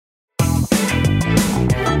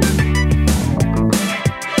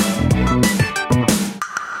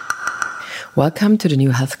Welcome to the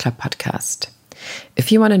New Health Club podcast.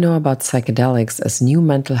 If you want to know about psychedelics as new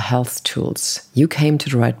mental health tools, you came to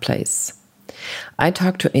the right place. I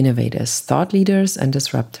talk to innovators, thought leaders, and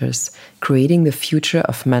disruptors, creating the future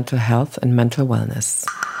of mental health and mental wellness.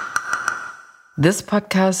 This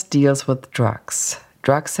podcast deals with drugs.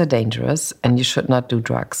 Drugs are dangerous, and you should not do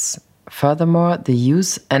drugs. Furthermore, the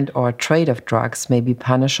use and/or trade of drugs may be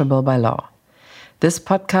punishable by law. This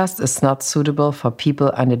podcast is not suitable for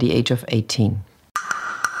people under the age of 18.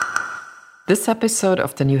 This episode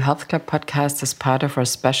of the New Health Club podcast is part of our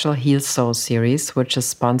special Heal Soul series, which is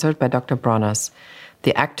sponsored by Dr. Bronner's,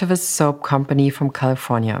 the activist soap company from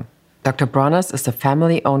California. Dr. Bronner's is a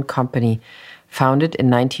family-owned company founded in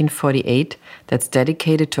 1948 that's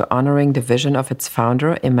dedicated to honoring the vision of its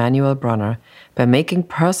founder, Emanuel Bronner, by making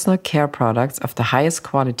personal care products of the highest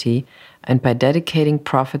quality and by dedicating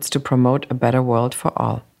profits to promote a better world for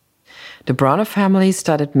all. The Bronner family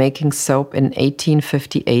started making soap in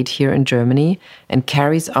 1858 here in Germany and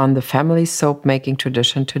carries on the family soap-making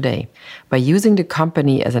tradition today by using the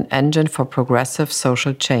company as an engine for progressive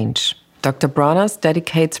social change. Dr. Bronner's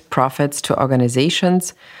dedicates profits to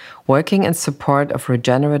organizations working in support of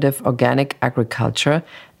regenerative organic agriculture,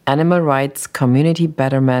 animal rights, community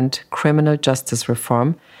betterment, criminal justice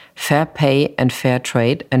reform, fair pay and fair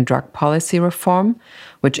trade, and drug policy reform,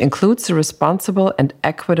 which includes the responsible and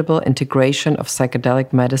equitable integration of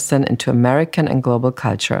psychedelic medicine into American and global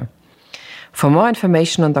culture. For more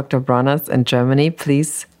information on Dr. Bronner's in Germany,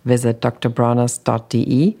 please visit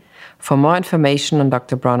drbronner's.de. For more information on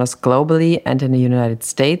Dr. Bronner's globally and in the United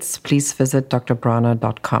States, please visit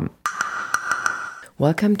drbronner.com.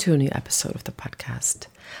 Welcome to a new episode of the podcast.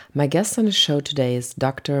 My guest on the show today is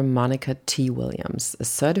Dr. Monnica T. Williams, a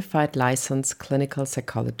certified licensed clinical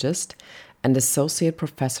psychologist and associate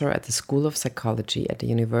professor at the School of Psychology at the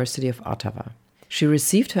University of Ottawa. She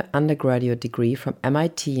received her undergraduate degree from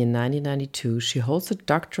MIT in 1992. She holds a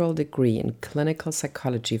doctoral degree in clinical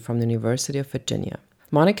psychology from the University of Virginia.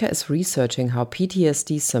 Monnica is researching how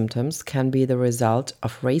PTSD symptoms can be the result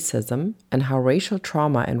of racism and how racial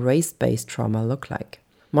trauma and race-based trauma look like.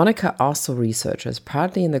 Monnica also researches,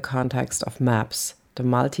 partly in the context of MAPS, the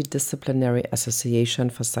Multidisciplinary Association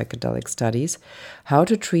for Psychedelic Studies, how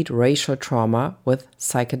to treat racial trauma with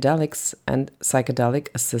psychedelics and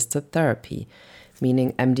psychedelic-assisted therapy,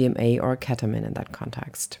 meaning MDMA or ketamine in that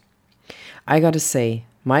context. I gotta say,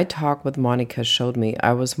 my talk with Monnica showed me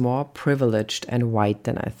I was more privileged and white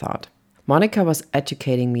than I thought. Monnica was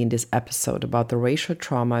educating me in this episode about the racial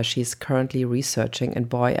trauma she's currently researching, and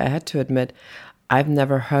boy, I had to admit, I've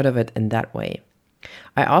never heard of it in that way.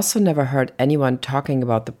 I also never heard anyone talking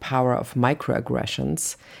about the power of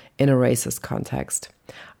microaggressions in a racist context.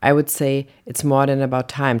 I would say it's more than about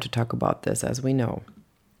time to talk about this, as we know.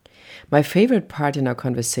 My favorite part in our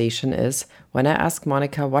conversation is when I ask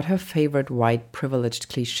Monnica what her favorite white privileged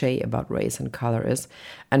cliche about race and color is,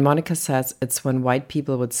 and Monnica says it's when white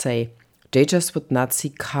people would say, they just would not see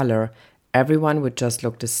color, everyone would just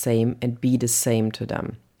look the same and be the same to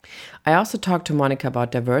them. I also talked to Monnica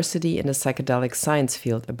about diversity in the psychedelic science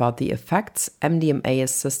field, about the effects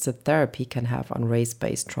MDMA-assisted therapy can have on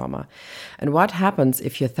race-based trauma, and what happens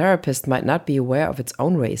if your therapist might not be aware of its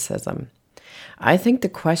own racism. I think the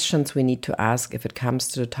questions we need to ask if it comes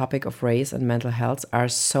to the topic of race and mental health are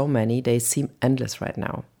so many, they seem endless right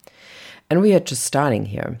now. And we are just starting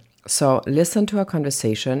here. So listen to our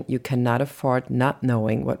conversation. You cannot afford not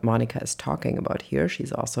knowing what Monnica is talking about here.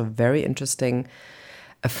 She's also very interesting,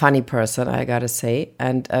 a funny person, I gotta say.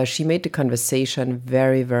 And she made the conversation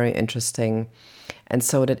very, very interesting. And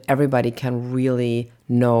so that everybody can really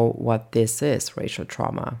know what this is, racial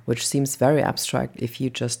trauma, which seems very abstract if you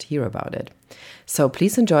just hear about it. So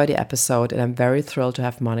please enjoy the episode. And I'm very thrilled to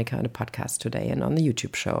have Monnica on the podcast today and on the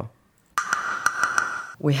YouTube show.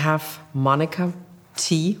 We have Monnica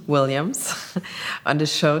T. Williams on the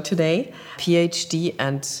show today, Ph.D.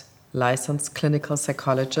 and licensed clinical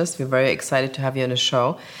psychologist. We're very excited to have you on the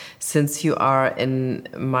show, since you are, in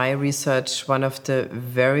my research, one of the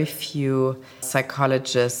very few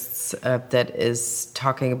psychologists that is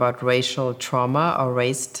talking about racial trauma or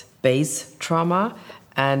race-based trauma.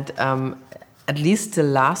 And at least the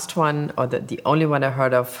last one, or the only one I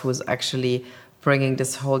heard of, who's actually bringing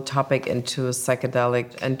this whole topic into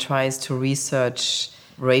psychedelic and tries to research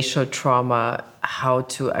racial trauma, how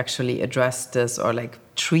to actually address this or like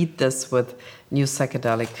treat this with new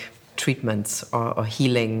psychedelic treatments or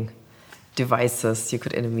healing devices,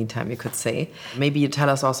 in the meantime, you could say. Maybe you tell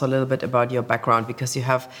us also a little bit about your background, because you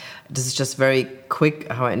have, this is just very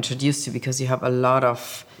quick how I introduced you, because you have a lot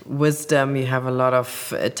of wisdom, you have a lot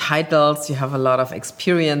of titles, you have a lot of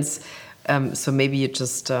experience. So maybe you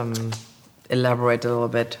just elaborate a little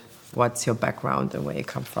bit. What's your background and where you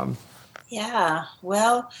come from? Yeah,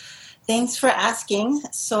 well, thanks for asking.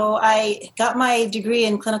 So I got my degree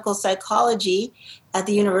in clinical psychology at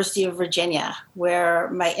the University of Virginia, where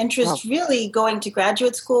my interest really going to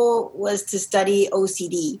graduate school was to study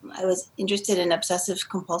OCD. I was interested in obsessive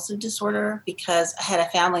compulsive disorder because I had a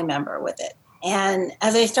family member with it. And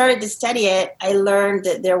as I started to study it, I learned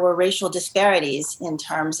that there were racial disparities in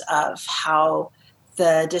terms of how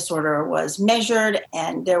the disorder was measured,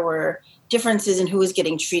 and there were differences in who was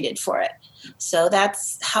getting treated for it. So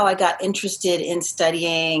that's how I got interested in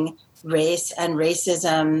studying race and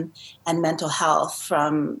racism and mental health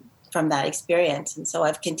from that experience. And so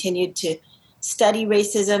I've continued to study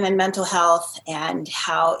racism and mental health and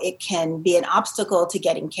how it can be an obstacle to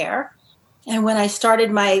getting care. And when I started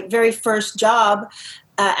my very first job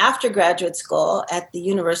after graduate school at the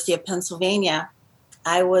University of Pennsylvania,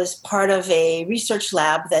 I was part of a research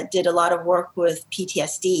lab that did a lot of work with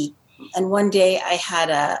PTSD. And one day I had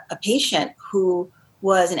a patient who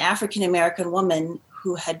was an African-American woman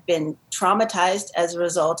who had been traumatized as a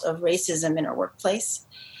result of racism in her workplace.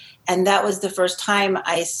 And that was the first time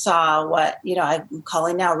I saw what, I'm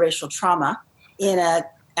calling now racial trauma in an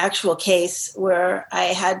actual case where I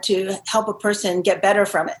had to help a person get better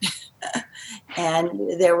from it.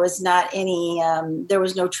 And there was no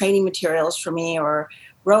training materials for me or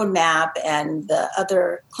roadmap, and the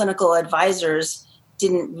other clinical advisors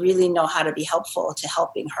didn't really know how to be helpful to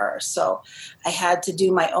helping her. So I had to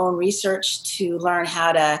do my own research to learn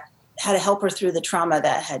how to help her through the trauma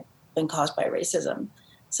that had been caused by racism.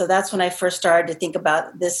 So that's when I first started to think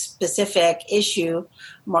about this specific issue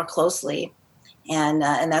more closely. And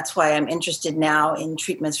that's why I'm interested now in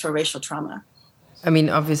treatments for racial trauma. I mean,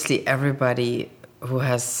 obviously everybody who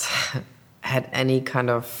has had any kind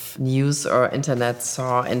of news or internet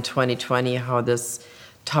saw in 2020 how this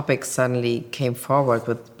topic suddenly came forward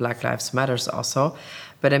with Black Lives Matters also.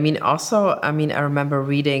 But I remember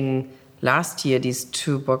reading last year these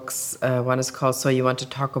two books. One is called So You Want to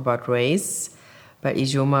Talk About Race by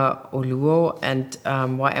Ijoma Oluo, and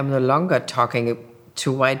Why I'm No Longer Talking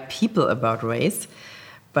to White People About Race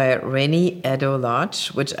by Rainey Edo Lodge,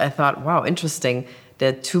 which I thought, wow, interesting. There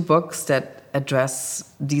are two books that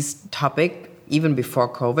address these topics even before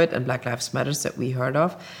COVID and Black Lives Matters that we heard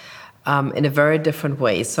of, in a very different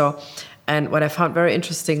way. So, and what I found very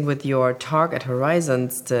interesting with your talk at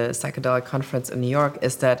Horizons, the psychedelic conference in New York,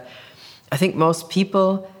 is that I think most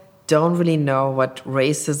people don't really know what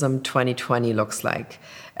racism 2020 looks like.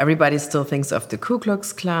 Everybody still thinks of the Ku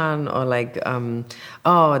Klux Klan or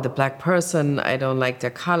the black person, I don't like their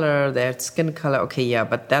color, their skin color. Okay, yeah,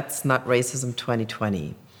 but that's not racism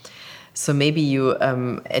 2020. So maybe you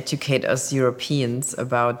educate us Europeans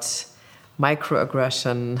about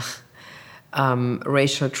microaggression,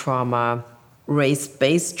 racial trauma,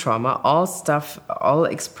 race-based trauma, all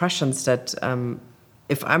expressions that,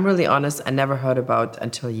 if I'm really honest, I never heard about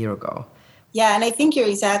until a year ago. Yeah, and I think you're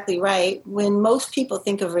exactly right. When most people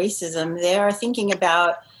think of racism, they are thinking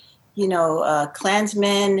about,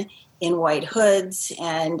 Klansmen in white hoods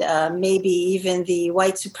and maybe even the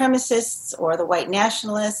white supremacists or the white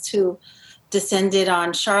nationalists who descended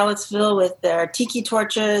on Charlottesville with their tiki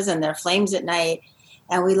torches and their flames at night.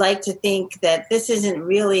 And we like to think that this isn't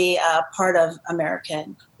really a part of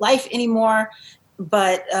American life anymore.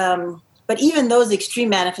 But even those extreme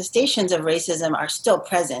manifestations of racism are still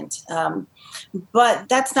present. But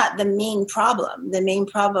that's not the main problem. The main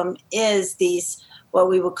problem is these, what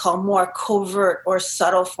we would call more covert or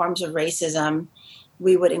subtle forms of racism.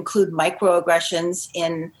 We would include microaggressions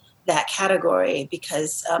in that category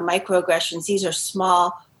because microaggressions, these are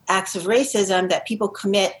small acts of racism that people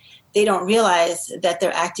commit. They don't realize that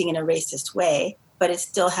they're acting in a racist way, but it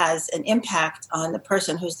still has an impact on the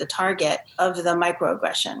person who's the target of the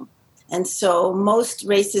microaggression. And so most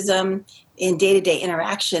racism in day-to-day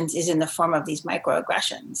interactions is in the form of these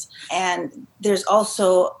microaggressions. And there's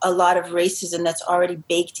also a lot of racism that's already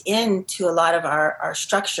baked into a lot of our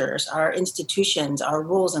structures, our institutions, our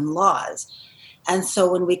rules and laws. And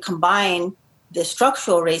so when we combine the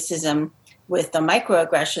structural racism with the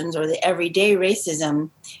microaggressions or the everyday racism,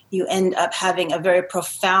 you end up having a very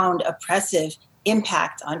profound oppressive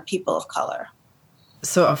impact on people of color.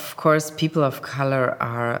 So, of course, people of color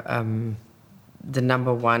are the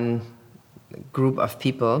number one group of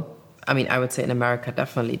people. I mean, I would say in America,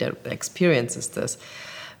 definitely, that experiences this.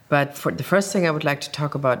 But for the first thing I would like to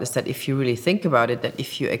talk about is that if you really think about it, that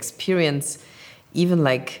if you experience even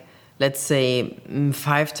let's say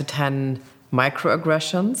 5 to 10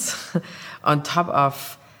 microaggressions on top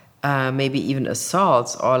of maybe even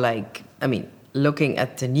assaults, or like, I mean, looking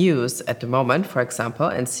at the news at the moment, for example,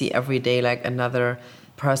 and see every day like another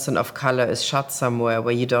person of color is shot somewhere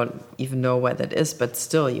where you don't even know where that is, but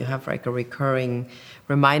still you have like a recurring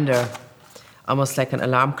reminder, almost like an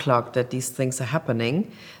alarm clock, that these things are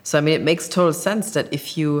happening. So, I mean, it makes total sense that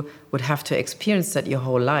if you would have to experience that your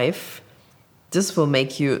whole life, this will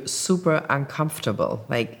make you super uncomfortable,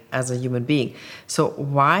 like as a human being. So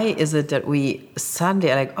why is it that we suddenly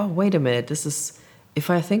are like, oh, wait a minute, this is, if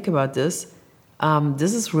I think about this,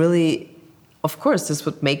 this is really, of course, this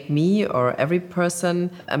would make me or every person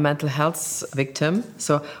a mental health victim.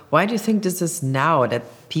 So why do you think this is now that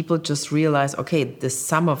people just realize, okay,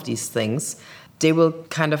 some of these things, they will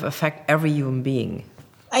kind of affect every human being?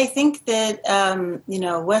 I think that,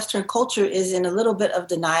 Western culture is in a little bit of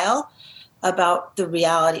denial about the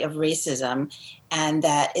reality of racism, and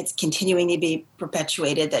that it's continuing to be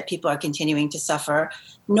perpetuated, that people are continuing to suffer.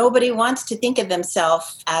 Nobody wants to think of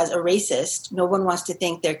themselves as a racist. No one wants to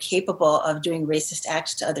think they're capable of doing racist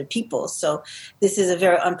acts to other people. So this is a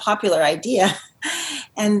very unpopular idea.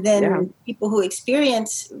 And then people who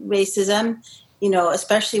experience racism,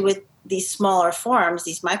 especially with these smaller forms,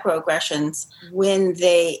 these microaggressions, when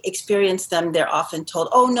they experience them, they're often told,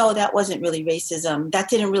 oh, no, that wasn't really racism. That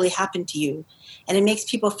didn't really happen to you. And it makes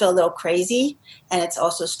people feel a little crazy, and it's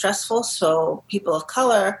also stressful. So people of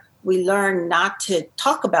color, we learn not to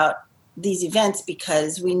talk about these events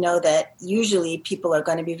because we know that usually people are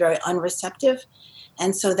going to be very unreceptive.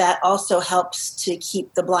 And so that also helps to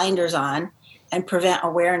keep the blinders on and prevent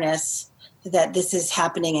awareness that this is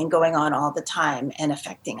happening and going on all the time and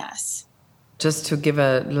affecting us. Just to give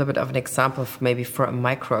a little bit of an example maybe for a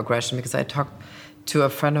microaggression, because I talked to a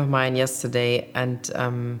friend of mine yesterday,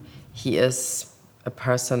 and he is a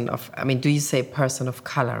person of, I mean, do you say person of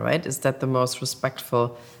color, right? Is that the most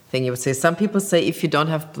respectful thing you would say? Some people say if you don't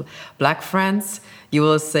have black friends, you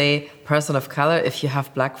will say person of color. If you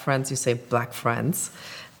have black friends, you say black friends,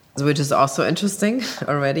 which is also interesting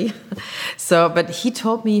already. So, but he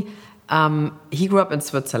told me, he grew up in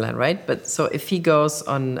Switzerland, right? But so if he goes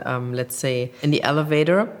on, let's say, in the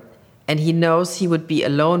elevator, and he knows he would be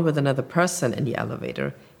alone with another person in the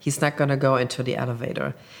elevator, he's not going to go into the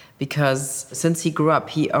elevator. Because since he grew up,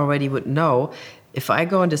 he already would know, if I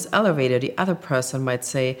go in this elevator, the other person might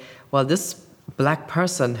say, well, this black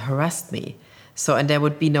person harassed me. So, and there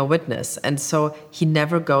would be no witness. And so he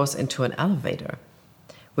never goes into an elevator,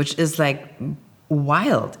 which is like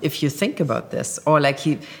wild if you think about this. Or like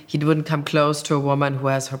he wouldn't come close to a woman who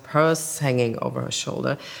has her purse hanging over her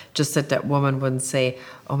shoulder, just that woman wouldn't say,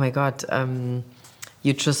 oh my God,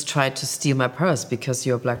 you just tried to steal my purse because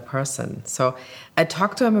you're a black person. So I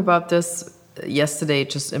talked to him about this yesterday,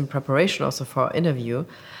 just in preparation also for our interview.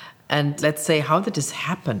 And let's say, how did this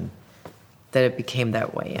happen that it became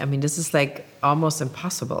that way? I mean, this is like almost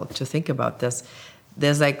impossible to think about this.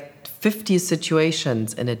 There's like 50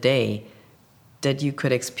 situations in a day that you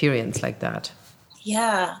could experience like that.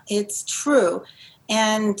 Yeah, it's true.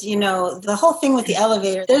 And, the whole thing with the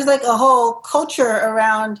elevator, there's like a whole culture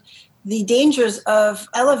around the dangers of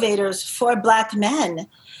elevators for black men.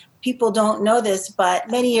 People don't know this, but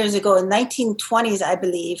many years ago, in 1920s, I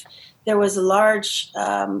believe, there was a large,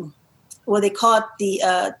 they call it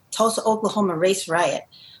the Tulsa, Oklahoma race riot.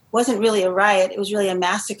 It wasn't really a riot. It was really a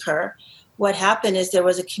massacre. What happened is there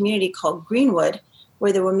was a community called Greenwood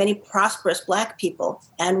where there were many prosperous black people.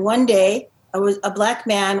 And one day, a black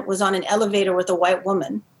man was on an elevator with a white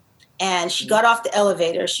woman. And she got off the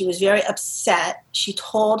elevator. She was very upset. She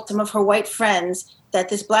told some of her white friends that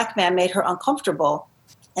this black man made her uncomfortable.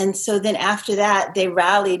 And so then after that, they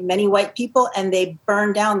rallied many white people and they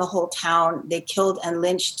burned down the whole town. They killed and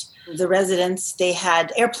lynched the residents. They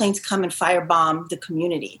had airplanes come and firebomb the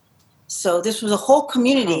community. So this was a whole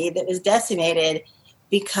community that was decimated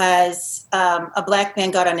because a black man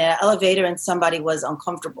got on an elevator and somebody was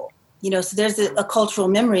uncomfortable. So there's a cultural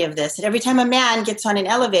memory of this. And every time a man gets on an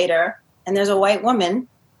elevator and there's a white woman,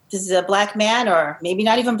 this is a black man, or maybe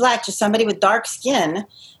not even black, just somebody with dark skin,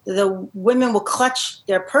 the women will clutch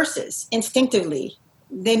their purses instinctively.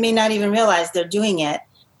 They may not even realize they're doing it,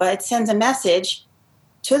 but it sends a message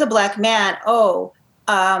to the black man,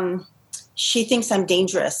 she thinks I'm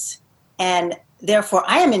dangerous, and therefore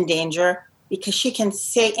I am in danger because she can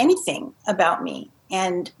say anything about me.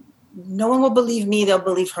 And no one will believe me, they'll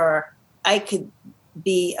believe her. I could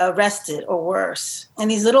be arrested or worse.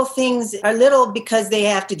 And these little things are little because they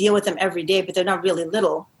have to deal with them every day, but they're not really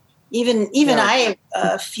little. Even I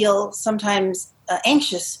feel sometimes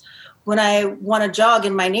anxious when I want to jog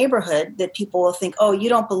in my neighborhood, that people will think, oh, you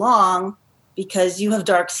don't belong because you have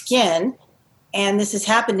dark skin. And this has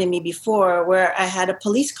happened to me before, where I had a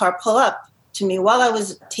police car pull up to me while I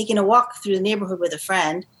was taking a walk through the neighborhood with a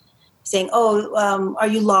friend, saying, are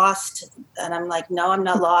you lost? And I'm like, no, I'm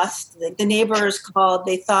not lost. The neighbors called.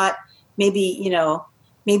 They thought maybe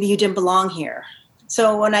you didn't belong here.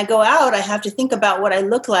 So when I go out, I have to think about what I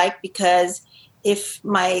look like, because if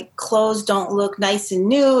my clothes don't look nice and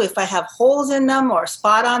new, if I have holes in them or a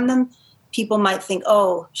spot on them, people might think,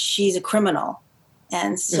 oh, she's a criminal.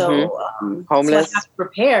 And so, Homeless. So I have to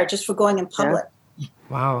prepare just for going in public. Yeah.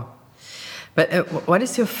 Wow. But what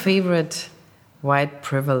is your favorite white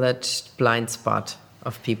privileged blind spot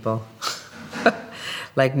of people?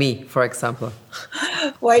 Like me, for example.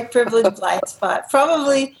 White privileged blind spot.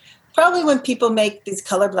 Probably when people make these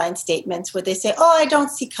colorblind statements where they say, oh, I don't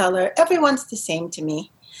see color. Everyone's the same to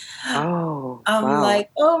me. Oh, I'm wow. like,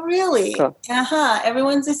 oh, really? Cool.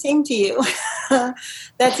 Everyone's the same to you.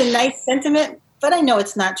 That's a nice sentiment, but I know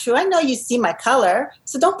it's not true. I know you see my color,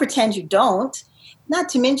 so don't pretend you don't. Not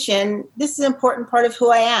to mention, this is an important part of who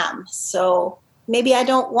I am. So maybe I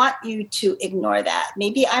don't want you to ignore that.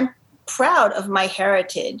 Maybe I'm proud of my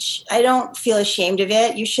heritage. I don't feel ashamed of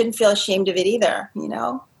it. You shouldn't feel ashamed of it either,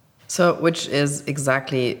 So, which is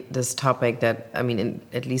exactly this topic that,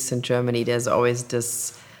 at least in Germany, there's always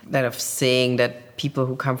this kind of saying that people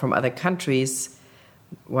who come from other countries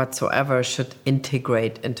whatsoever should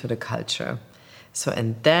integrate into the culture. So,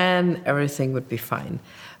 and then everything would be fine.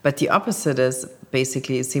 But the opposite is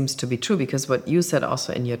basically, it seems to be true, because what you said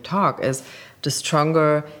also in your talk is the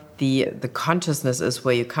stronger the consciousness is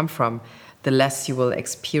where you come from, the less you will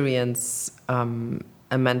experience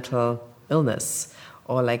a mental illness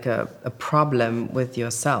or like a problem with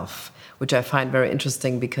yourself, which I find very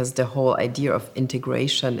interesting, because the whole idea of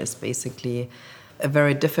integration is basically a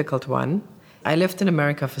very difficult one. I lived in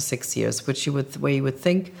America for 6 years, where you would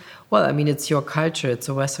think, well, it's your culture, it's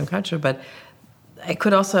a Western culture, but I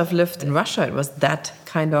could also have lived in Russia. It was that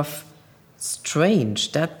kind of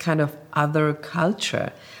strange, that kind of other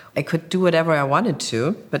culture. I could do whatever I wanted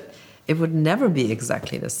to, but it would never be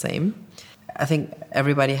exactly the same. I think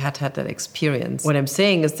everybody had that experience. What I'm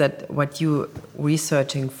saying is that what you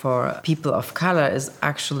researching for people of color is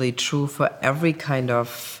actually true for every kind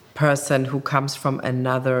of person who comes from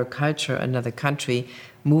another culture, another country,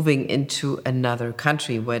 moving into another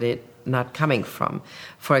country where they're not coming from.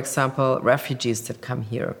 For example, refugees that come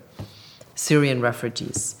here, Syrian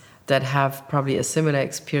refugees that have probably a similar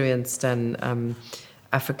experience than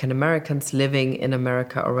African Americans living in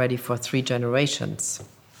America already for 3 generations.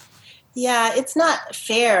 Yeah, it's not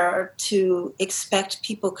fair to expect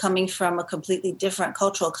people coming from a completely different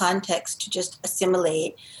cultural context to just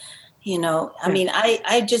assimilate.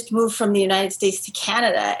 I just moved from the United States to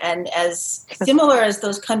Canada, and as similar as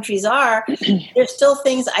those countries are, there's still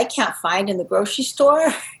things I can't find in the grocery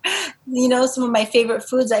store. Some of my favorite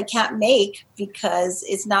foods I can't make because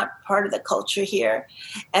it's not part of the culture here.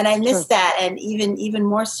 And I miss that, and even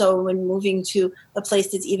more so when moving to a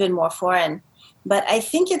place that's even more foreign. But I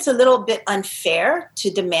think it's a little bit unfair to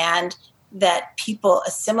demand that people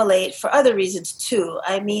assimilate for other reasons too.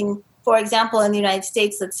 For example, in the United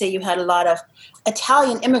States, let's say you had a lot of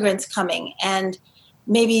Italian immigrants coming, and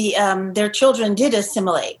maybe their children did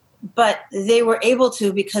assimilate, but they were able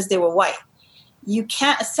to because they were white. You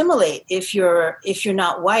can't assimilate if you're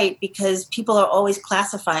not white, because people are always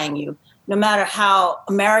classifying you. No matter how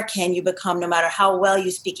American you become, no matter how well you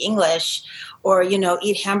speak English, or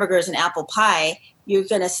eat hamburgers and apple pie,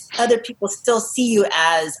 other people still see you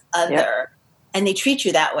as other. Yep. And they treat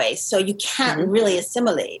you that way, so you can't really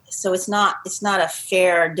assimilate. So it's not a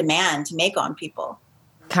fair demand to make on people.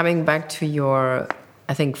 Coming back to your,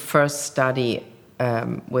 I think, first study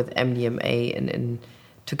with MDMA and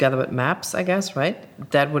together with MAPS, I guess, right?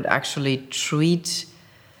 That would actually treat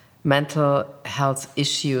mental health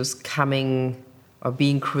issues coming or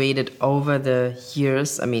being created over the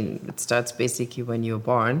years. It starts basically when you're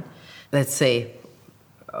born. Let's say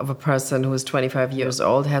of a person who is 25 years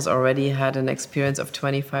old has already had an experience of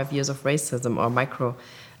 25 years of racism or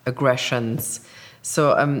microaggressions.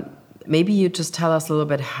 So maybe you just tell us a little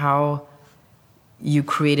bit how you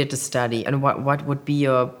created the study and what would be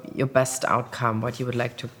your best outcome, what you would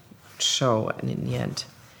like to show in the end.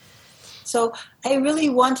 So I really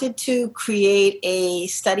wanted to create a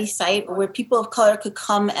study site where people of color could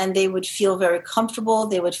come and they would feel very comfortable,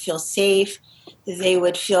 they would feel safe, they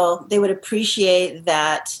would appreciate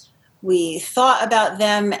that we thought about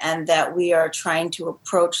them and that we are trying to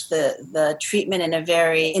approach the treatment in a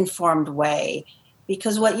very informed way.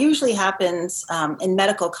 Because what usually happens in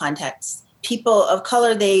medical contexts, people of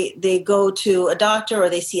color, they go to a doctor or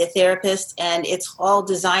they see a therapist, and it's all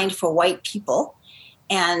designed for white people.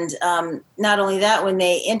 And not only that, when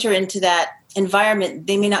they enter into that environment,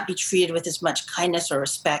 they may not be treated with as much kindness or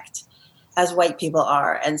respect as white people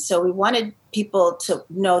are. And so we wanted people to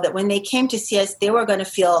know that when they came to see us, they were going to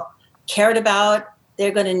feel cared about.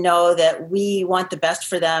 They're going to know that we want the best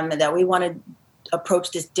for them and that we want to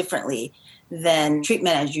approach this differently than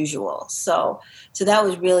treatment as usual. So that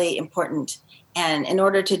was really important. And in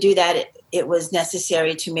order to do that, it was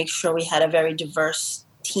necessary to make sure we had a very diverse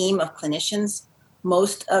team of clinicians.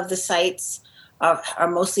 Most of the sites are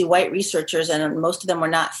mostly white researchers, and most of them were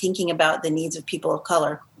not thinking about the needs of people of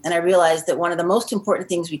color. And I realized that one of the most important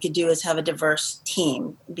things we could do is have a diverse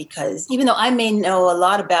team, because even though I may know a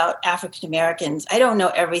lot about African Americans, I don't know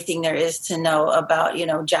everything there is to know about,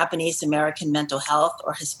 Japanese American mental health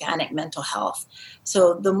or Hispanic mental health.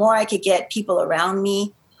 So the more I could get people around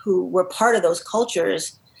me who were part of those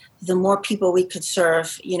cultures, the more people we could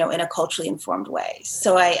serve, in a culturally informed way.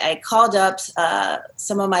 So I called up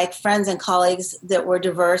some of my friends and colleagues that were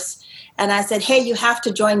diverse, and I said, hey, you have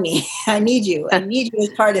to join me. I need you. I need you as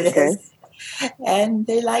part of this. Okay. And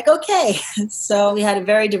they're like, okay. So we had a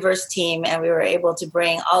very diverse team, and we were able to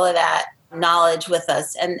bring all of that knowledge with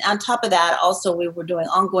us. And on top of that, also, we were doing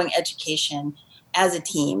ongoing education as a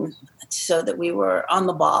team so that we were on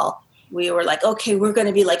the ball. We were like, okay, we're going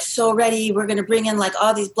to be like so ready. We're going to bring in like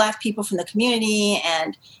all these Black people from the community,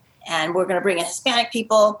 and we're going to bring in Hispanic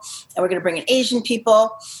people, and we're going to bring in Asian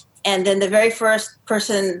people. And then the very first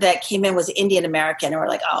person that came in was Indian American, and we're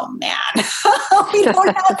like, oh man, we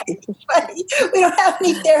don't have anybody. We don't have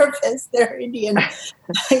any therapists that are Indian,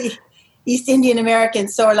 East Indian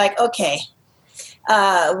Americans. So we're like, okay,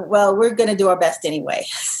 well, we're going to do our best anyway.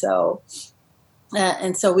 So.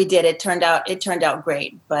 And so we did. It turned out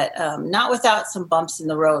great, but not without some bumps in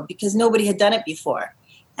the road, because nobody had done it before,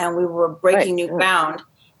 and we were breaking new ground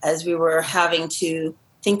as we were having to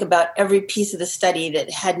think about every piece of the study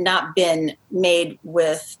that had not been made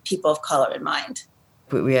with people of color in mind.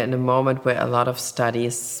 We are in a moment where a lot of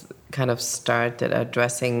studies kind of started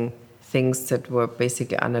addressing things that were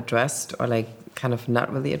basically unaddressed or like kind of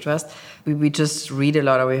not really addressed. We just read a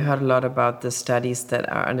lot, or we heard a lot about the studies that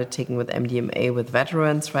are undertaken with MDMA with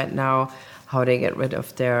veterans right now, how they get rid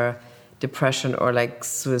of their depression or like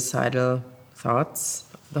suicidal thoughts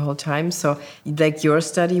the whole time. So like your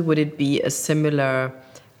study, would it be a similar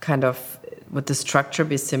kind of, would the structure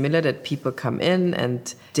be similar, that people come in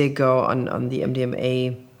and they go on the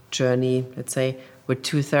MDMA journey, let's say, with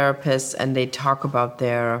two therapists, and they talk about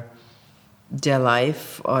their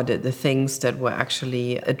life or the things that were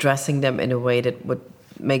actually addressing them in a way that would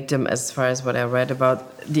make them, as far as what I read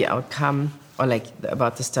about the outcome or like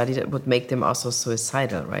about the study, that would make them also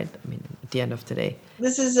suicidal, right? I mean, at the end of the day.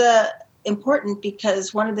 This is important,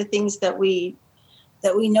 because one of the things that we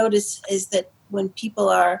notice is that when people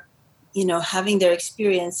are, having their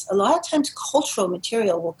experience, a lot of times cultural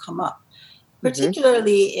material will come up,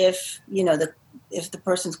 particularly if, if the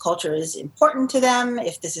person's culture is important to them,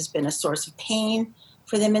 if this has been a source of pain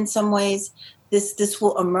for them in some ways, this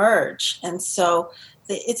will emerge. And so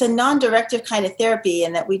it's a non-directive kind of therapy,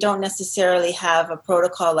 in that we don't necessarily have a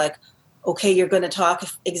protocol like, okay, you're going to talk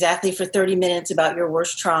exactly for 30 minutes about your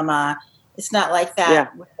worst trauma. It's not like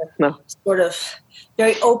that. Yeah. No. Sort of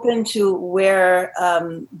very open to where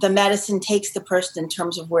the medicine takes the person in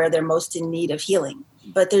terms of where they're most in need of healing.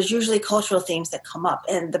 But there's usually cultural themes that come up.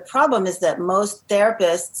 And the problem is that most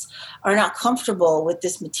therapists are not comfortable with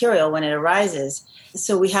this material when it arises.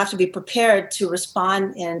 So we have to be prepared to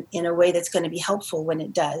respond in a way that's going to be helpful when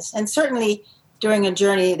it does. And certainly during a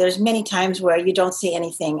journey, there's many times where you don't say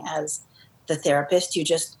anything as the therapist. You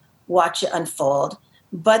just watch it unfold.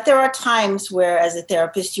 But there are times where, as a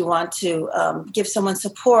therapist, you want to give someone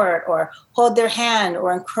support or hold their hand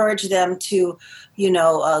or encourage them to,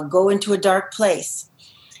 go into a dark place.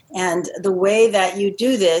 And the way that you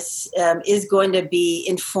do this is going to be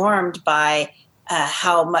informed by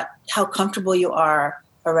how comfortable you are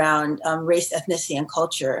around race, ethnicity, and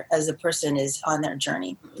culture as a person is on their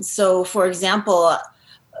journey. So, for example,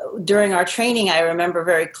 during our training, I remember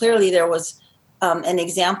very clearly there was an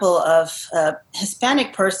example of a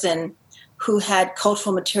Hispanic person who had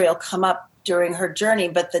cultural material come up during her journey,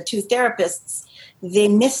 but the two therapists, they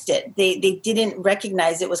missed it. They didn't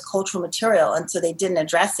recognize it was cultural material, and so they didn't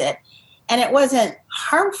address it. And it wasn't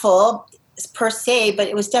harmful per se, but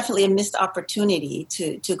it was definitely a missed opportunity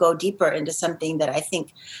to go deeper into something that I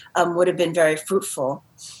think would have been very fruitful.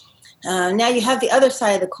 Now you have the other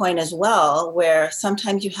side of the coin as well, where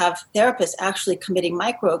sometimes you have therapists actually committing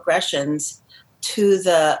microaggressions to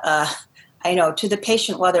the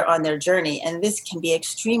patient while they're on their journey. And this can be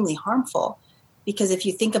extremely harmful, because if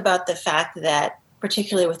you think about the fact that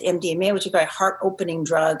particularly with MDMA, which is a very heart-opening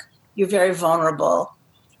drug, you're very vulnerable.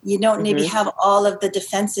 You don't maybe have all of the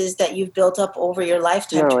defenses that you've built up over your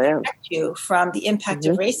lifetime to protect you from the impact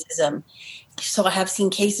of racism. So I have seen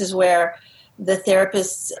cases where the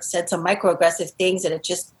therapist said some microaggressive things and it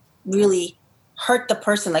just really hurt the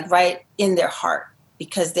person, like right in their heart,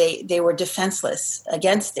 because they were defenseless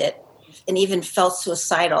against it and even felt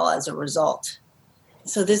suicidal as a result.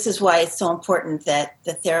 So this is why it's so important that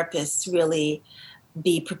the therapists really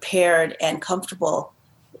be prepared and comfortable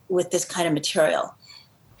with this kind of material.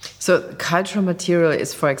 So cultural material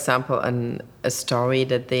is, for example, a story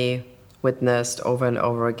that they witnessed over and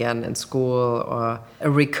over again in school, or a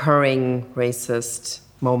recurring racist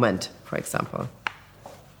moment, for example.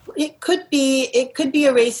 It could be a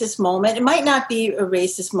racist moment. It might not be a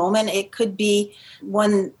racist moment. It could be,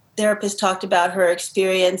 one therapist talked about her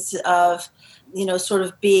experience of, sort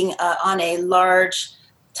of being on a large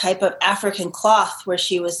type of African cloth where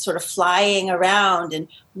she was sort of flying around and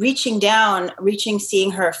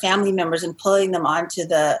seeing her family members and pulling them onto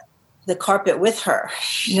the carpet with her,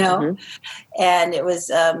 and it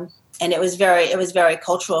was very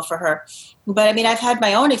cultural for her. But I mean, I've had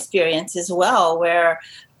my own experience as well, where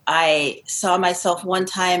I saw myself one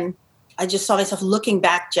time, I just saw myself looking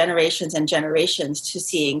back generations and generations to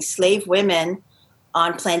seeing slave women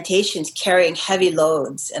on plantations carrying heavy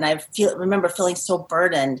loads. And I remember feeling so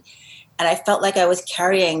burdened. And I felt like I was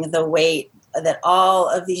carrying the weight that all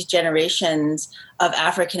of these generations of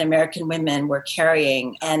African-American women were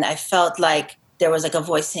carrying. And I felt like there was like a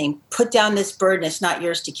voice saying, put down this burden, it's not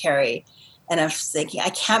yours to carry. And I was thinking,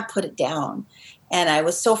 I can't put it down. And I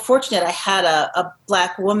was so fortunate I had a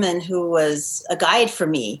Black woman who was a guide for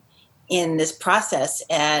me in this process.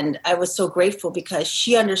 And I was so grateful because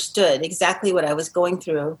she understood exactly what I was going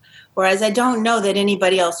through. Whereas I don't know that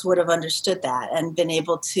anybody else would have understood that and been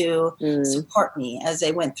able to support me as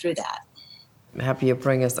I went through that. I'm happy you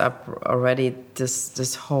bring us up already,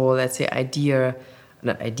 this whole, let's say,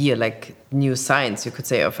 like new science, you could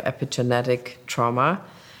say, of epigenetic trauma.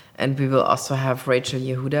 And we will also have Rachel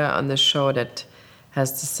Yehuda on the show that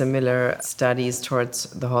has the similar studies towards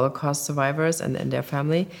the Holocaust survivors and their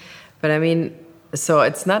family. But I mean, so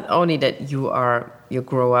it's not only that you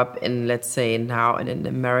grow up in, let's say, now in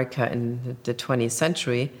America in the 20th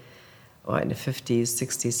century, or in the 50s,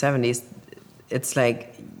 60s, 70s, it's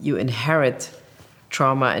like you inherit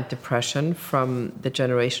trauma and depression from the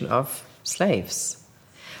generation of slaves.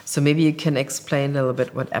 So maybe you can explain a little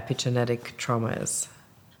bit what epigenetic trauma is.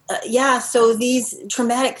 So these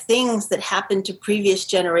traumatic things that happened to previous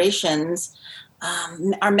generations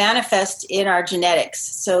are manifest in our genetics,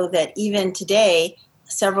 so that even today,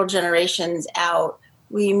 several generations out,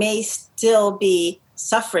 we may still be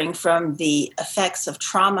suffering from the effects of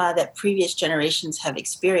trauma that previous generations have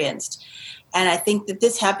experienced. And I think that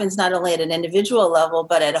this happens not only at an individual level,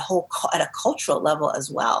 but at a cultural level as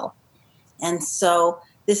well. And so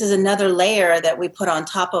this is another layer that we put on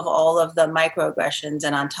top of all of the microaggressions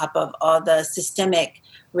and on top of all the systemic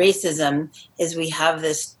racism, is we have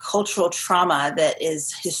this cultural trauma that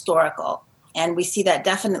is historical. And we see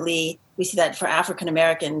that for African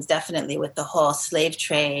Americans, definitely with the whole slave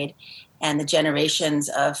trade and the generations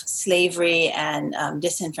of slavery and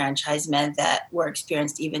disenfranchisement that were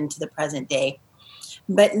experienced even to the present day.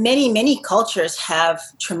 But many, many cultures have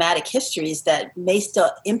traumatic histories that may still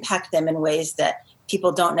impact them in ways that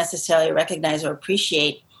people don't necessarily recognize or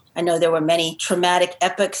appreciate. I know there were many traumatic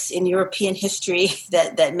epochs in European history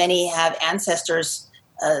that many have ancestors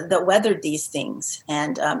that weathered these things.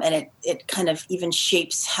 And it kind of even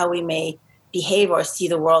shapes how we may behave or see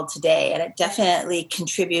the world today. And it definitely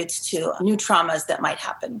contributes to new traumas that might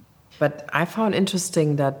happen. But I found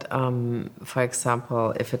interesting that, for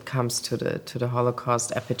example, if it comes to the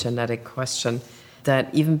Holocaust epigenetic question,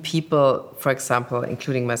 that even people, for example,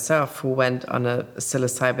 including myself, who went on a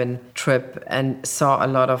psilocybin trip and saw a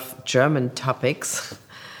lot of German topics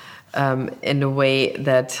in a way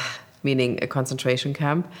that, meaning a concentration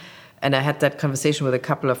camp. And I had that conversation with a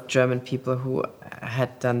couple of German people who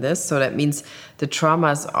had done this. So that means the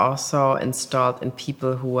trauma is also installed in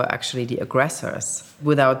people who were actually the aggressors,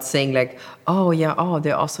 without saying like,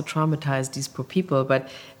 they're also traumatized, these poor people. But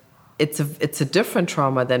it's a different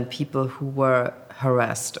trauma than people who were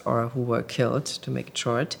harassed or who were killed, to make it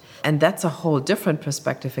short. And that's a whole different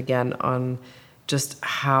perspective again on just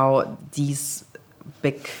how these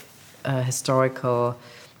big historical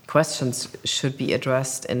questions should be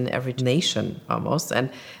addressed in every nation almost.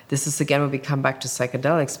 And this is again when we come back to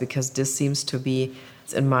psychedelics, because this seems to be,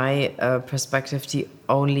 in my perspective, the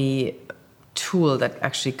only tool that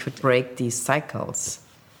actually could break these cycles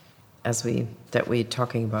that we're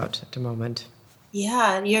talking about at the moment.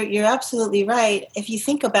 Yeah, you're absolutely right. If you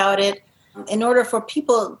think about it, in order for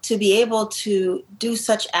people to be able to do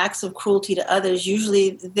such acts of cruelty to others,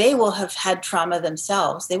 usually they will have had trauma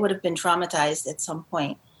themselves. They would have been traumatized at some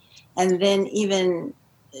point. And then even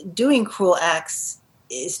doing cruel acts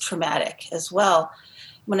is traumatic as well.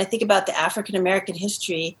 When I think about the African American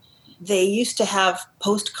history, they used to have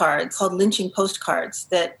postcards called lynching postcards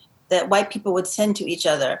that white people would send to each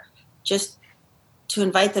other just to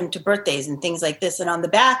invite them to birthdays and things like this. And on the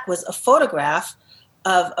back was a photograph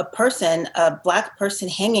of a black person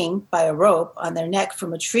hanging by a rope on their neck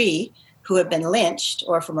from a tree who had been lynched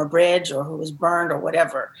or from a bridge or who was burned or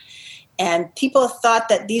whatever. And people thought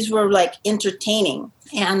that these were like entertaining.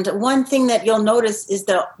 And one thing that you'll notice is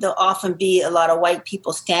that there'll often be a lot of white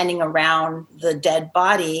people standing around the dead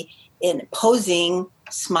body in posing,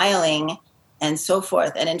 smiling, and so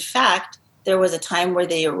forth. And in fact, there was a time where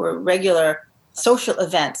they were regular social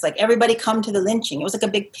events, like everybody come to the lynching. It was like a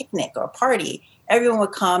big picnic or a party. Everyone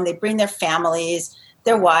would come, they'd bring their families,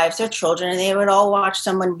 their wives, their children, and they would all watch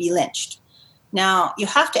someone be lynched. Now, you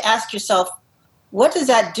have to ask yourself, what does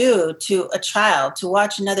that do to a child to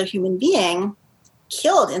watch another human being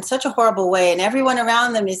killed in such a horrible way? And everyone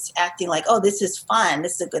around them is acting like, oh, this is fun,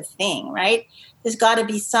 this is a good thing, right? There's got to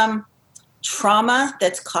be some trauma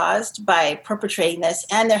that's caused by perpetrating this,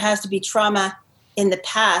 and there has to be trauma in the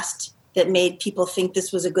past that made people think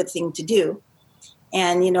this was a good thing to do.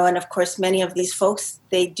 And, and of course, many of these folks,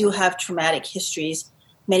 they do have traumatic histories.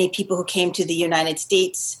 Many people who came to the United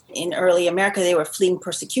States in early America, they were fleeing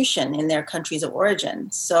persecution in their countries of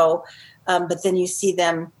origin. So, but then you see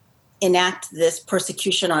them enact this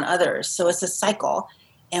persecution on others. So it's a cycle,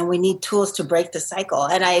 and we need tools to break the cycle.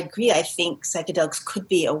 And I agree, I think psychedelics could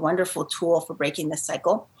be a wonderful tool for breaking the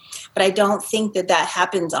cycle. But I don't think that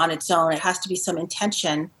happens on its own. It has to be some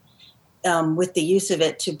intention with the use of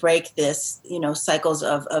it to break this, cycles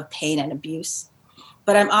of pain and abuse.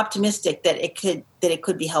 But I'm optimistic that it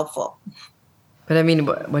could be helpful. But I mean,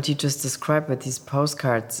 what you just described with these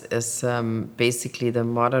postcards is basically the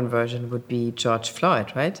modern version would be George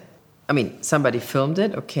Floyd, right? I mean, somebody filmed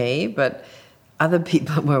it, okay, but other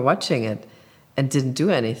people were watching it and didn't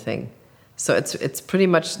do anything. So it's pretty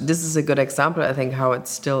much, this is a good example, I think, how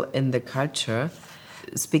it's still in the culture.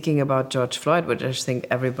 Speaking about George Floyd, which I think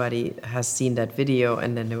everybody has seen that video,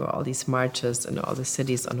 and then there were all these marches in all the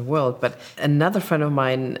cities on the world. But another friend of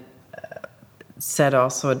mine said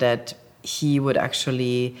also that he would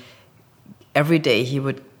actually, every day he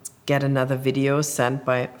would get another video sent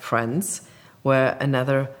by friends where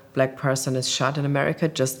another black person is shot in America.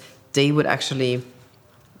 Just they would actually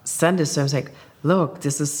send this to him, like, look,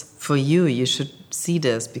 this is for you. You should see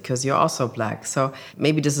this because you're also black. So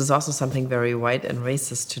maybe this is also something very white and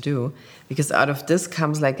racist to do, because out of this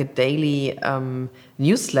comes like a daily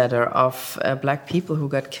newsletter of black people who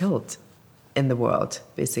got killed in the world,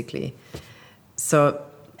 basically. So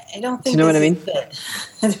I don't think do you know what I mean? Good.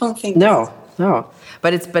 I don't think no.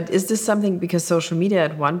 But is this something, because social media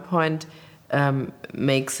at one point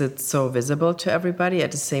makes it so visible to everybody.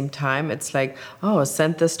 At the same time, it's like, oh,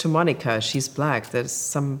 send this to Monica. She's black. There's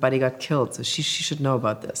somebody got killed, so she should know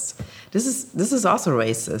about this. This is also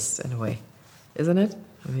racist in a way, isn't it?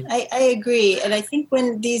 I agree, and I think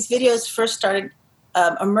when these videos first started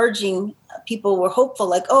emerging, people were hopeful,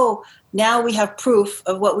 like, oh, now we have proof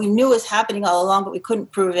of what we knew was happening all along, but we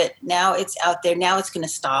couldn't prove it. Now it's out there. Now it's going to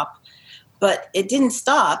stop. But it didn't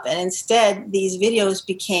stop, and instead these videos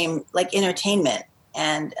became like entertainment.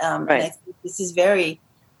 And, and I think this is very,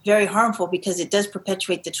 very harmful because it does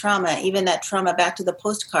perpetuate the trauma, even that trauma back to the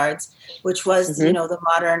postcards, which was, the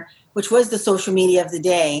modern, which was the social media of the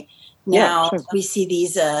day. Now we see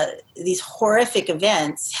these horrific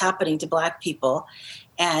events happening to Black people.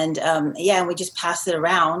 And, and we just pass it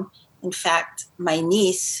around. In fact, my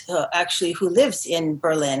niece, who lives in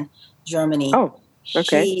Berlin, Germany,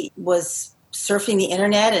 she was surfing the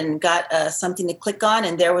internet and got something to click on,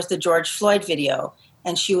 and there was the George Floyd video.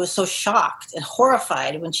 And she was so shocked and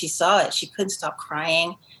horrified when she saw it. She couldn't stop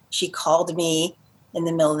crying. She called me in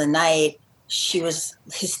the middle of the night. She was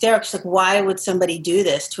hysterical. She's like, why would somebody do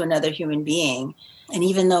this to another human being? And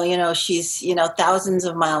even though, she's, thousands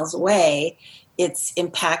of miles away, it's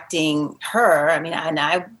impacting her. I mean, and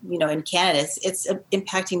I, in Canada, it's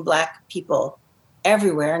impacting Black people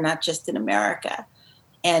everywhere, not just in America.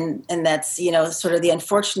 And that's, sort of the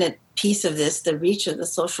unfortunate piece of this, the reach of the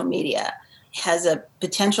social media has a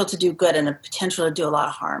potential to do good and a potential to do a lot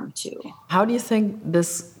of harm too. How do you think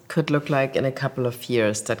this could look like in a couple of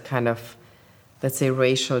years, that kind of, let's say,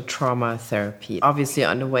 racial trauma therapy? Obviously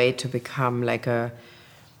on the way to become like a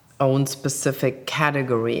own specific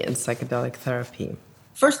category in psychedelic therapy.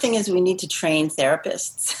 first thing is we need to train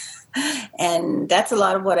therapists. And that's a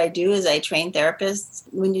lot of what I do is I train therapists.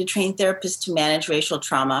 We need to train therapists to manage racial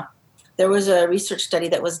trauma. There was a research study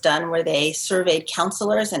that was done where they surveyed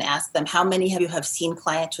counselors and asked them, how many of you have seen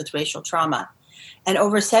clients with racial trauma? And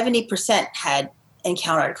over 70% had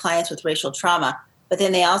encountered clients with racial trauma. But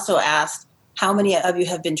then they also asked, how many of you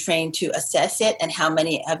have been trained to assess it and how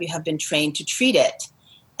many of you have been trained to treat it?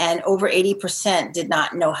 And over 80% did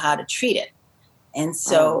not know how to treat it. And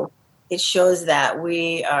so it shows that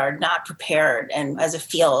we are not prepared and as a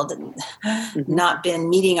field not been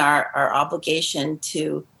meeting our obligation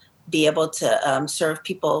to be able to serve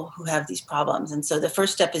people who have these problems. And so the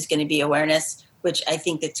first step is going to be awareness, which I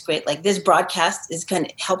think that's great. Like this broadcast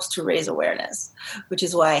helps to raise awareness, which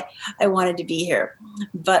is why I wanted to be here.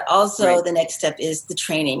 But also the next step is the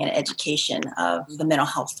training and education of the mental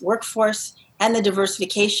health workforce and the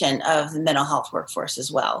diversification of the mental health workforce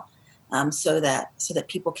as well. So that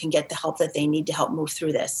people can get the help that they need to help move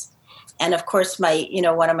through this. And of course,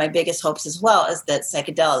 one of my biggest hopes as well is that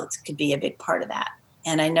psychedelics could be a big part of that.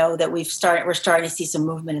 And I know that we're starting to see some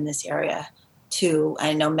movement in this area too.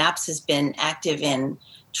 I know MAPS has been active in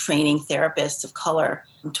training therapists of color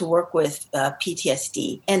to work with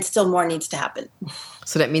PTSD, and still more needs to happen.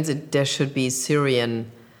 So that means there should be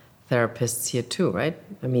Syrian therapists here too, right?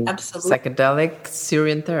 I mean, absolutely. Psychedelic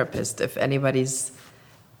Syrian therapist. If anybody's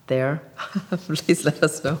there, please let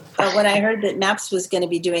us know. When I heard that MAPS was going to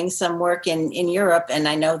be doing some work in Europe, and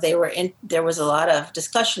I know there was a lot of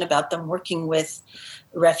discussion about them working with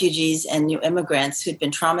refugees and new immigrants who'd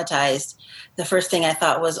been traumatized, the first thing I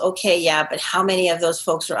thought was, okay, yeah, but how many of those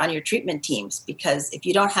folks are on your treatment teams? Because if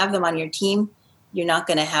you don't have them on your team, you're not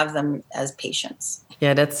going to have them as patients.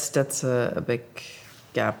 Yeah, that's a big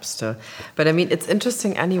gap still. But I mean, it's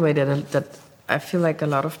interesting anyway that I feel like a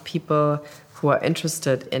lot of people who are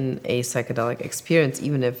interested in a psychedelic experience,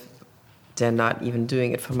 even if they're not even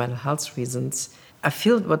doing it for mental health reasons, I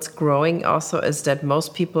feel what's growing also is that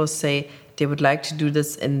most people say they would like to do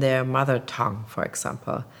this in their mother tongue, for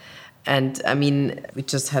example. And I mean, we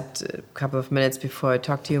just had a couple of minutes before I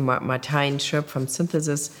talked to you, Martijn Schirp from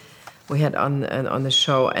Synthesis, we had on the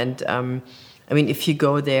show. And I mean, if you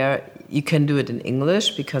go there, you can do it in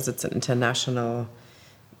English because it's an international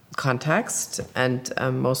context. And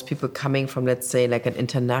most people coming from, let's say, like an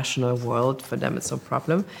international world, for them, it's no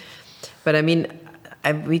problem. But I mean,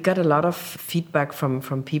 we got a lot of feedback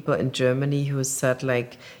from people in Germany who said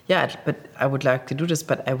like, yeah, but I would like to do this,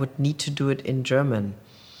 but I would need to do it in German.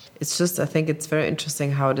 It's just, I think it's very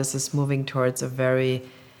interesting how this is moving towards a very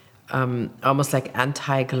almost like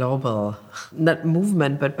anti-global, not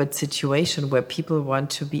movement, but situation where people want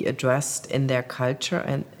to be addressed in their culture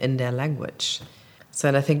and in their language. So,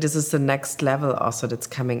 and I think this is the next level also that's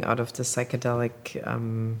coming out of the psychedelic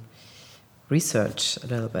research a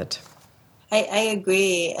little bit. I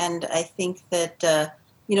agree. And I think that,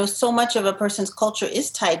 so much of a person's culture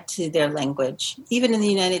is tied to their language. Even in the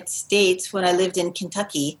United States, when I lived in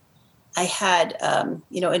Kentucky, I had,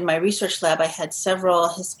 in my research lab, I had several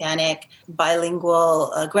Hispanic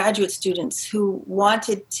bilingual graduate students who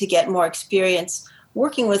wanted to get more experience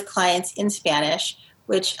working with clients in Spanish,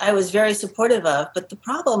 which I was very supportive of. But the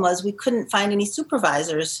problem was we couldn't find any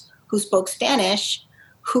supervisors who spoke Spanish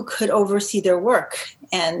who could oversee their work.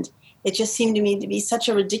 And it just seemed to me to be such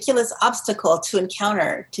a ridiculous obstacle to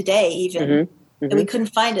encounter today, even. And we couldn't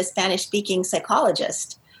find a Spanish-speaking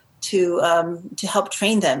psychologist to help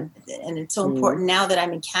train them. And it's so important now that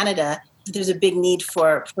I'm in Canada, there's a big need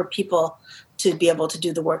for people to be able to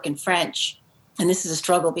do the work in French. And this is a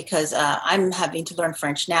struggle because I'm having to learn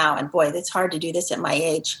French now. And boy, it's hard to do this at my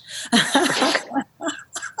age.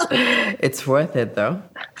 It's worth it, though.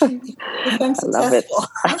 If I'm successful.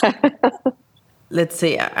 Let's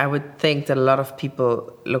say I would think that a lot of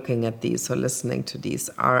people looking at these or listening to these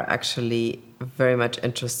are actually very much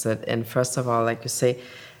interested in, first of all, like you say,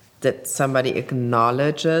 that somebody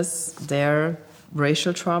acknowledges their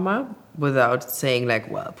racial trauma without saying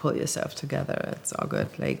like, well, pull yourself together, it's all good,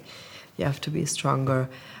 like you have to be stronger.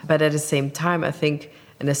 But at the same time, I think,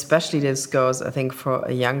 and especially this goes, I think, for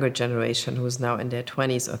a younger generation who's now in their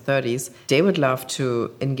 20s or 30s, they would love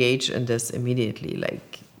to engage in this immediately,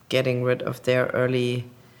 like getting rid of their early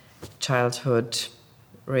childhood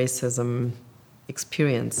racism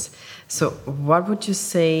experience. So what would you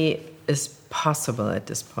say is possible at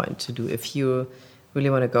this point to do if you really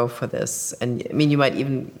want to go for this? And I mean, you might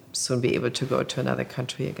even soon be able to go to another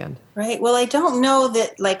country again. Right. Well, I don't know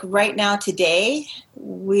that like right now today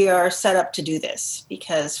we are set up to do this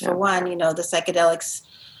because for one, the psychedelics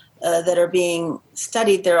that are being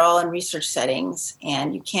studied, they're all in research settings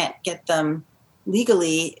and you can't get them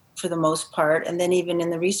legally for the most part. And then even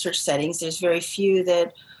in the research settings, there's very few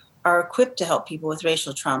that are equipped to help people with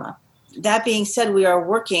racial trauma. That being said, we are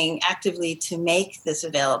working actively to make this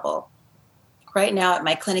available. Right now at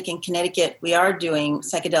my clinic in Connecticut, we are doing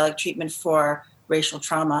psychedelic treatment for racial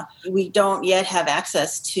trauma. We don't yet have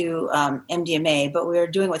access to MDMA, but we are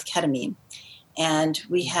doing it with ketamine. And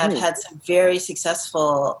we have had some very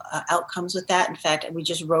successful outcomes with that. In fact, we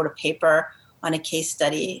just wrote a paper on a case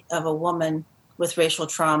study of a woman with racial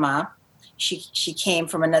trauma. She came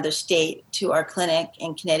from another state to our clinic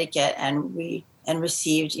in Connecticut and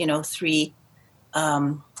received, 3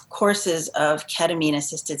 courses of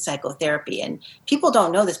ketamine-assisted psychotherapy. And people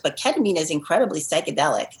don't know this, but ketamine is incredibly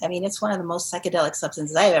psychedelic. I mean, it's one of the most psychedelic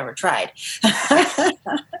substances I've ever tried.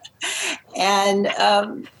 And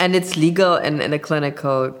it's legal in a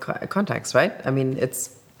clinical context, right? I mean,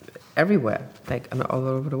 it's everywhere, like all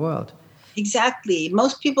over the world. Exactly.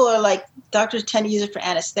 Most people are like, doctors tend to use it for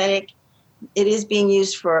anesthetic. It is being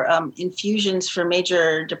used for infusions for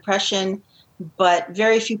major depression, but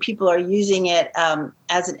very few people are using it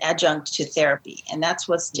as an adjunct to therapy. And that's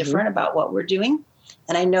what's different about what we're doing.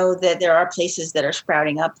 And I know that there are places that are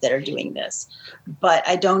sprouting up that are doing this, but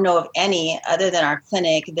I don't know of any other than our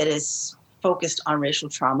clinic that is focused on racial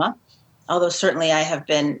trauma. Although certainly I've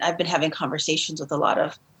been having conversations with a lot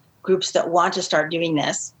of groups that want to start doing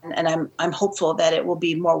this, and I'm hopeful that it will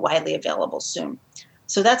be more widely available soon.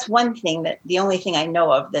 So that's one thing, that the only thing I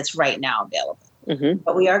know of that's right now available.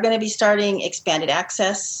 But we are going to be starting expanded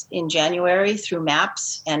access in January through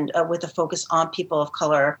MAPS and with a focus on people of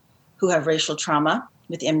color who have racial trauma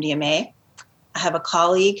with MDMA. I have a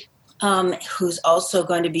colleague who's also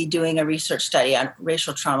going to be doing a research study on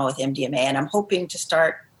racial trauma with MDMA, and I'm hoping to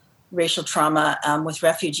start racial trauma with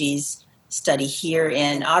refugees study here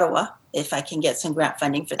in Ottawa if I can get some grant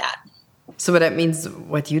funding for that. So what that means,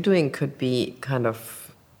 what you're doing could be kind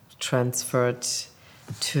of transferred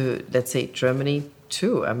to, let's say, Germany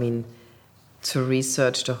too. I mean, to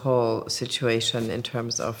research the whole situation in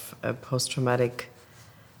terms of post-traumatic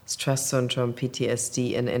stress syndrome,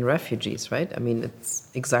 PTSD, in refugees, right? I mean, it's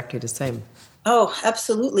exactly the same. Oh,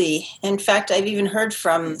 absolutely. In fact, I've even heard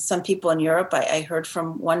from some people in Europe. I heard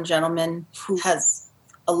from one gentleman who has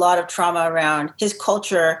a lot of trauma around his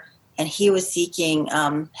culture, and he was seeking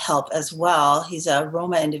help as well. He's a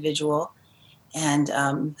Roma individual and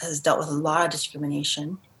has dealt with a lot of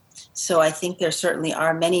discrimination. So I think there certainly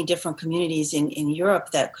are many different communities in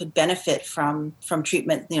Europe that could benefit from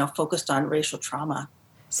treatment, focused on racial trauma.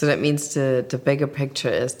 So that means the bigger picture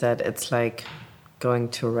is that it's like going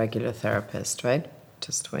to a regular therapist, right?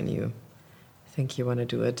 Just when you think you want to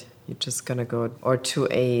do it, you're just going to go, or to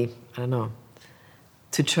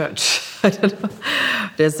to church. I don't know.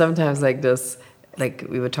 There's sometimes like this, like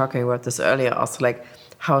we were talking about this earlier, also like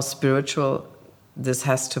how spiritual this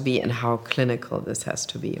has to be and how clinical this has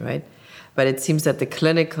to be, right? But it seems that the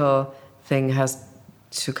clinical thing has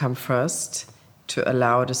to come first to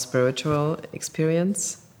allow the spiritual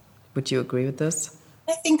experience. Would you agree with this?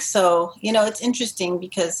 I think so. It's interesting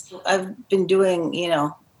because I've been doing,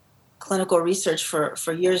 clinical research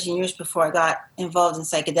for years and years before I got involved in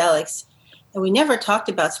psychedelics. And we never talked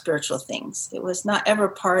about spiritual things. It was not ever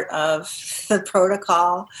part of the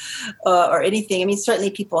protocol or anything. I mean, certainly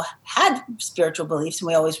people had spiritual beliefs and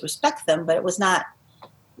we always respect them, but it was not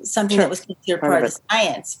something that was considered part of the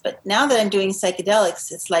science. But now that I'm doing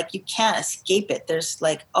psychedelics, it's like you can't escape it. There's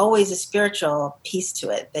like always a spiritual piece to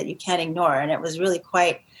it that you can't ignore. And it was really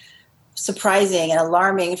quite surprising and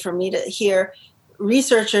alarming for me to hear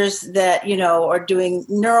researchers that, are doing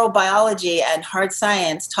neurobiology and hard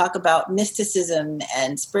science talk about mysticism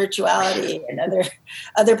and spirituality and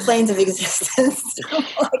other planes of existence. I'm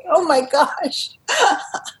like, oh my gosh.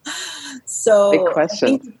 So big question. I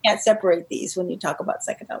think you can't separate these when you talk about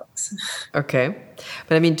psychedelics. Okay.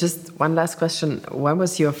 But I mean, just one last question. When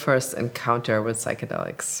was your first encounter with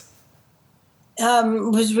psychedelics?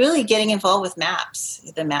 Was really getting involved with MAPS,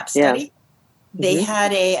 the MAPS study. Yeah. They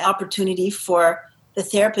had an opportunity for the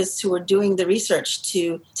therapists who were doing the research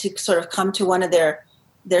to sort of come to one of their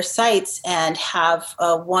sites and have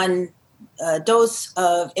one dose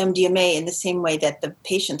of MDMA in the same way that the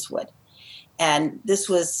patients would. And this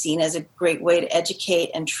was seen as a great way to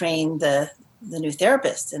educate and train the new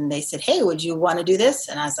therapists. And they said, hey, would you want to do this?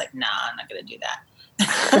 And I was like, nah, I'm not going to do that.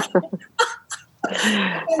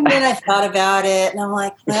 And then I thought about it and I'm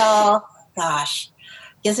like, well, gosh,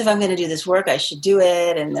 guess if I'm going to do this work, I should do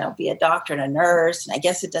it. And there'll be a doctor and a nurse. And I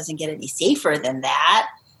guess it doesn't get any safer than that.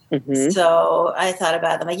 So I thought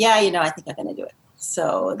about it. I'm like, yeah, I think I'm going to do it.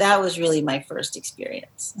 So that was really my first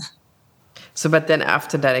experience. So, but then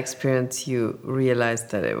after that experience, you realized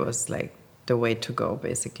that it was like the way to go,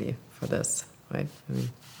 basically, for this, right? I mean,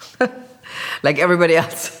 like everybody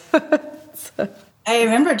else. I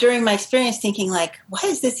remember during my experience thinking, like, why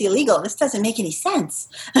is this illegal? This doesn't make any sense.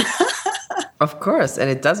 Of course, and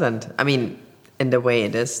it doesn't. I mean, in the way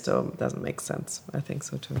it is, still doesn't make sense. I think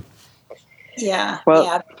so too. Yeah, Well,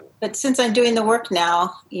 yeah. But since I'm doing the work now,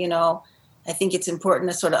 you know, I think it's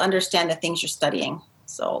important to sort of understand the things you're studying.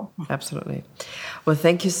 So Absolutely. Well,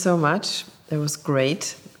 thank you so much. It was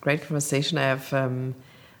great conversation. I have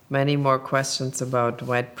many more questions about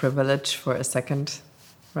white privilege for a second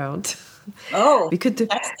round. oh, We could do.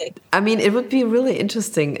 fantastic. I mean, it would be really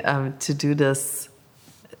interesting to do this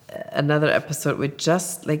another episode with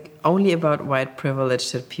just like only about white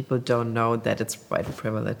privilege that people don't know that it's white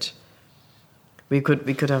privilege. We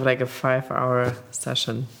could have like a 5-hour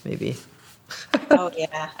session maybe. Oh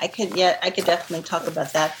yeah, I could definitely talk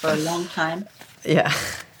about that for a long time. Yeah.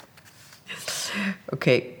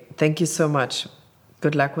 Okay. Thank you so much.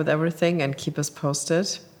 Good luck with everything and keep us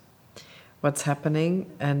posted what's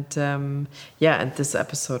happening. And and this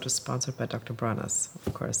episode is sponsored by Dr. Branas,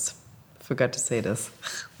 of course. Forgot to say this.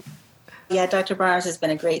 Yeah, Dr. Barnes has been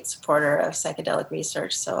a great supporter of psychedelic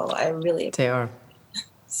research, so I really They are.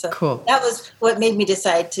 so Cool. that was what made me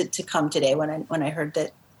decide to come today when I heard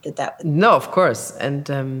that. No, of course. And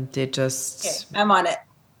they just... Okay, I'm on it.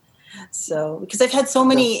 So, because I've had so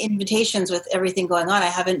many invitations with everything going on, I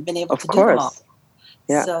haven't been able to do them all.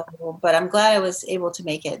 Yeah. So, but I'm glad I was able to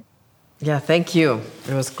make it. Yeah, thank you.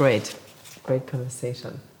 It was great. Great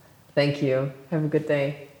conversation. Thank you. Have a good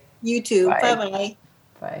day. You too. Bye.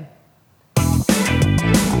 Bye-bye.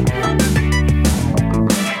 Bye.